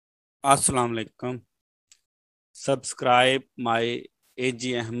Assalamu alaikum. Subscribe my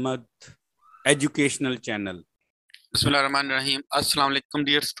AG Ahmed educational channel. बिस्मिल्लाहिर्रहमानिर्रहीम। अस्सलाम वालेकुम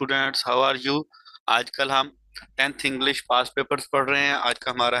dear students, how are you. आजकल हम 10th इंग्लिश पास पेपर्स पढ़ रहे हैं। आज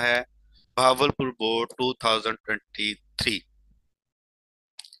का हमारा है बहावलपुर बोर्ड 2023।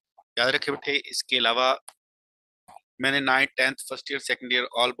 याद रखे बेटे, इसके अलावा मैंने 9th 10th first year second year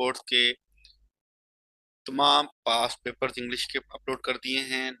all boards के तमाम पास पेपर्स इंग्लिश के अपलोड कर दिए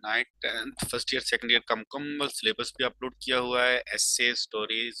हैं। 9th 10th first year second year का मुकम्मल सिलेबस भी अपलोड किया हुआ है। एसे,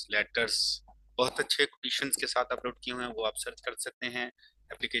 स्टोरीज, लेटर्स बहुत अच्छे क्वेश्चंस के साथ अपलोड किए हुए हैं, वो आप सर्च कर सकते हैं।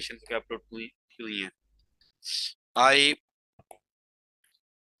 एप्लीकेशन पे अपलोड हुई हैं। I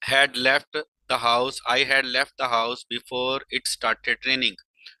had left the house before it started raining.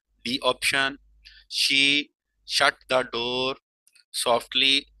 B option. She shut the door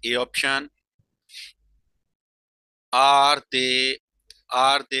softly. A option. Are they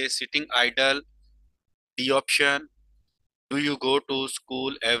sitting idle? B option. Do you go to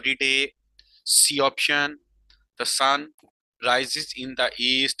school every day? C option. The sun rises in the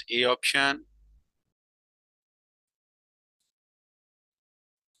east. A option.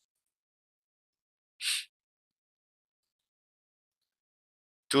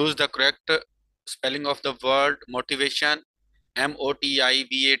 Choose the correct spelling of the word motivation.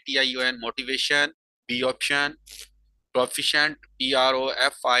 motivation, motivation. B option. Proficient,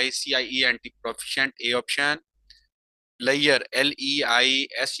 proficient, proficient. A option. Layer,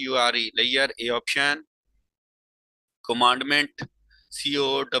 leisure, layer. A option. Commandment,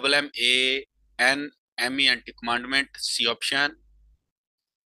 commandment, commandment. C option.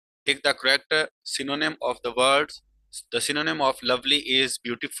 Take the correct synonym of the words. The synonym of lovely is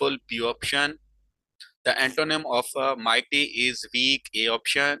beautiful. B option. The antonym of mighty is weak. A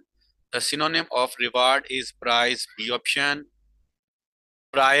option. The synonym of reward is prize. B option.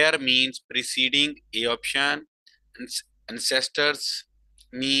 Prior means preceding. A option. Ancestors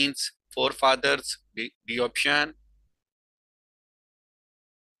means forefathers. B option.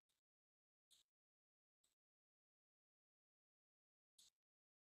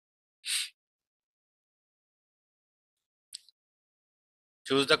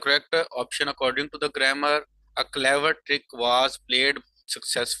 Choose the correct option according to the grammar. A clever trick was played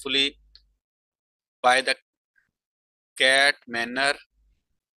successfully by the cat manner.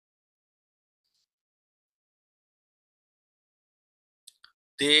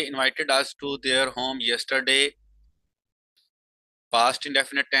 They invited us to their home yesterday. Past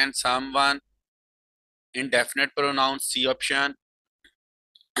indefinite tense, someone. Indefinite pronoun. C option.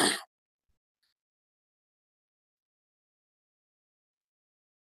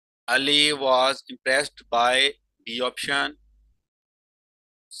 Ali was impressed by. B option.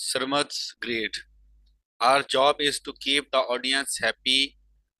 Sarmat's grade. Our job is to keep the audience happy.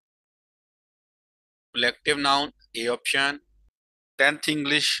 Collective noun. A option. 10th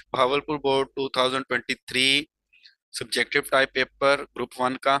English Bahawalpur Board 2023 subjective type paper group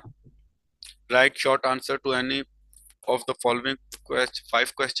 1 का write short answer to any of the following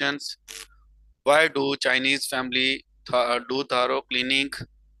 5 questions. Why do Chinese family do thorough cleaning?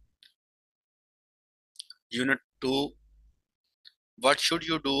 Unit 2. What should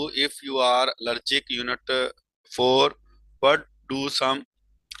you do if you are allergic? Unit 4. What do some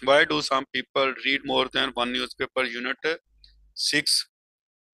Why do some people read more than one newspaper? Unit 6.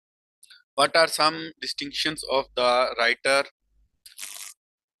 What are some distinctions of the writer?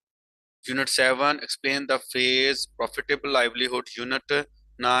 Unit 7. Explain the phrase profitable livelihood. Unit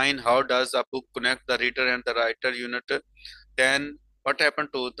 9. How does a book connect the reader and the writer? Unit 10. What happened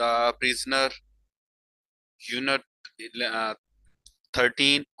to the prisoner? Unit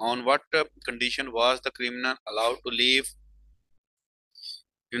 13. On what condition was the criminal allowed to leave?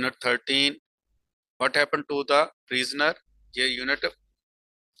 Unit 13. What happened to the prisoner? Yeah, Unit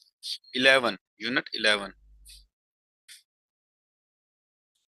 11. Unit 11.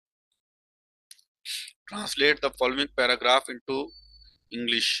 Translate the following paragraph into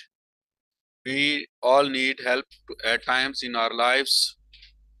English. We all need help at times in our lives.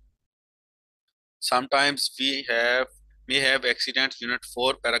 Sometimes we may have accidents. Unit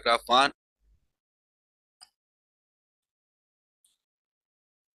 4, paragraph 1.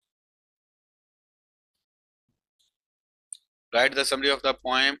 Write the summary of the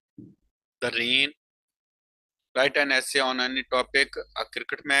poem, The Rain. Write an essay on any topic, a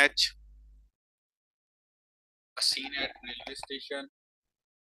cricket match, a scene at railway station,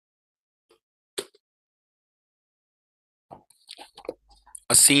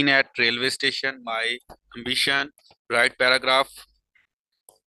 a scene at railway station, my ambition. Write paragraph,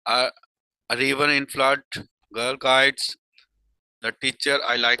 a river in flood, girl guides, The teacher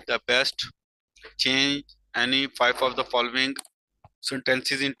I like the best. Change any 5 of the following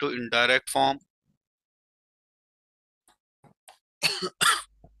sentences into indirect form.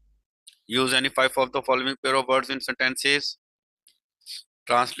 Use any 5 of the following pair of words in sentences.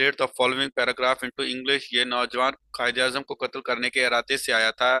 Translate the following paragraph into English. ये नौजवान कायदे आजम को कत्ल करने के इरादे से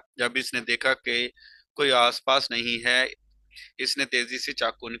आया था। जब इसने देखा कि कोई आसपास नहीं है, इसने तेजी से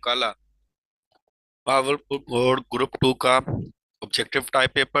चाकू निकाला। भावलपुर बोर्ड ग्रुप 2 का objective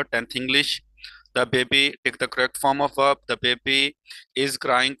type paper 10th English. The baby, take the correct form of verb. The baby is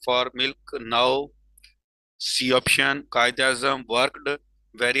crying for milk now. C option. कायदे आजम worked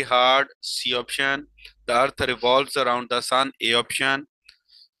very hard. C option. The earth revolves around the sun. A option.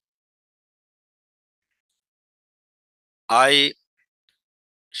 I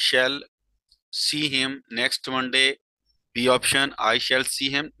shall see him next Monday. B option. I shall see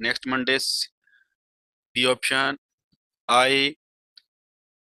him next Monday. B option. I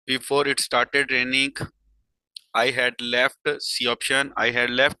before it started raining, I had left. C option. I had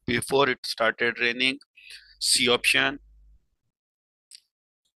left before it started raining. C option.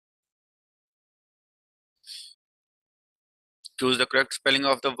 Choose the correct spelling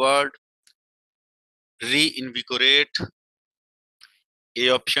of the word. Reinvigorate. A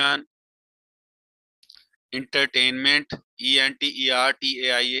option. Entertainment.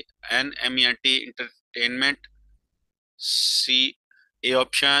 entertainment. Entertainment. C. A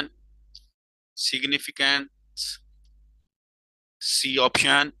option. Significance. C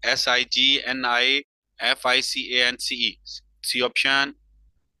option. significance. C option.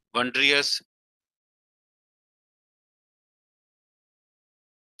 Wondrous.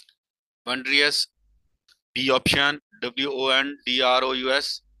 Wondrous. B option.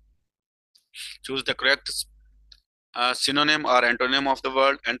 wondrous. Choose the correct synonym or antonym of the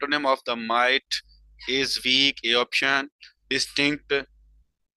word. Antonym of the might is weak. A option. Distinct.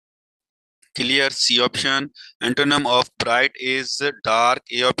 Clear. C option. Antonym of bright is dark.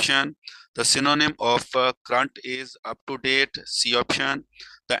 A option. The synonym of current is up to date. C option.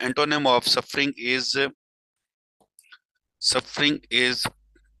 The antonym of suffering is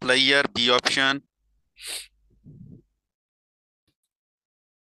player. B option.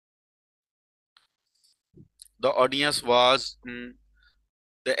 The audience was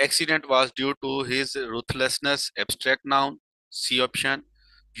the accident was due to his ruthlessness. Abstract noun. C option.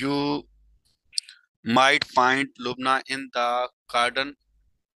 You might find Lubna in the garden.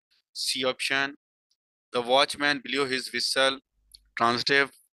 C option. The watchman blew his whistle. Transitive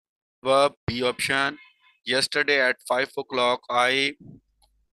verb. B option. Yesterday at 5 o'clock I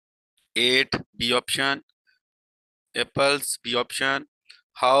ate. B option. Apples. B option.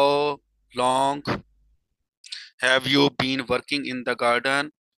 How long have you been working in the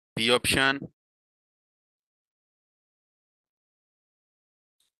garden? B option.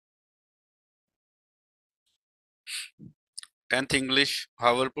 Tenth English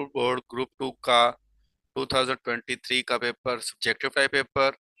Bahawalpur board group 2 का 2023 का paper subjective type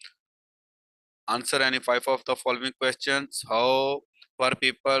paper. Answer any 5 of the following questions. How were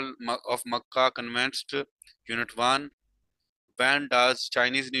people of Makkah convinced? Unit 1. When does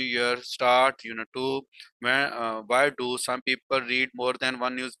Chinese New Year start? Unit 2. Why do some people read more than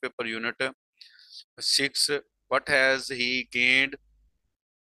one newspaper? Unit 6. What has he gained?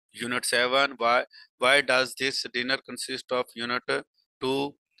 Unit 7. Why does this dinner consist of? Unit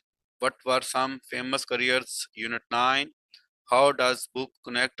 2. What were some famous careers? Unit 9. How does book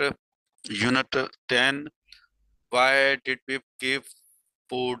connect? Unit 10. Why did we give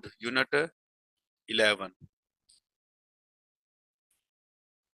food? Unit 11.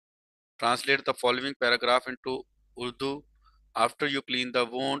 Translate the following paragraph into Urdu. After you clean the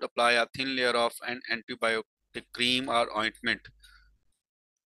wound, apply a thin layer of an antibiotic cream or ointment.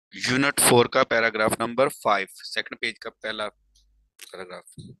 Unit 4 का paragraph number 5. Second page का पहला paragraph.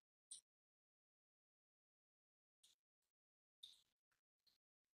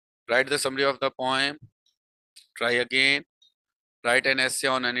 Write the summary of the poem. Try again. Write an essay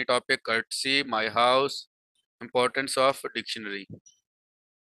on any topic. Courtesy, my house. Importance of dictionary.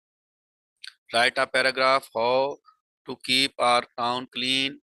 Write a paragraph. How to keep our town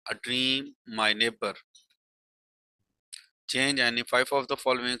clean. A dream, my neighbor. Change any 5 of the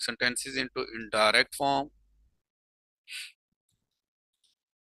following sentences into indirect form.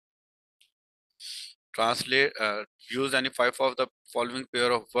 Translate. Use any 5 of the following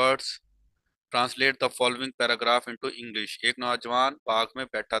pair of words. Translate the following paragraph into English. एक नौजवान बाग में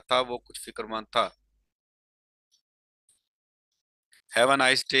बैठा था, वो कुछ फिक्रमंद था. Have a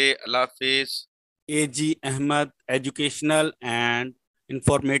nice day. Allah Hafiz. AG Ahmad educational and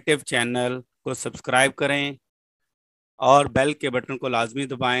informative channel को subscribe करें और बेल के बटन को लाजमी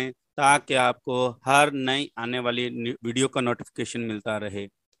दबाएं ताकि आपको हर नई आने वाली वीडियो का नोटिफिकेशन मिलता रहे।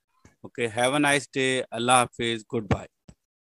 Okay, have a nice day. Allah Hafiz, good bye.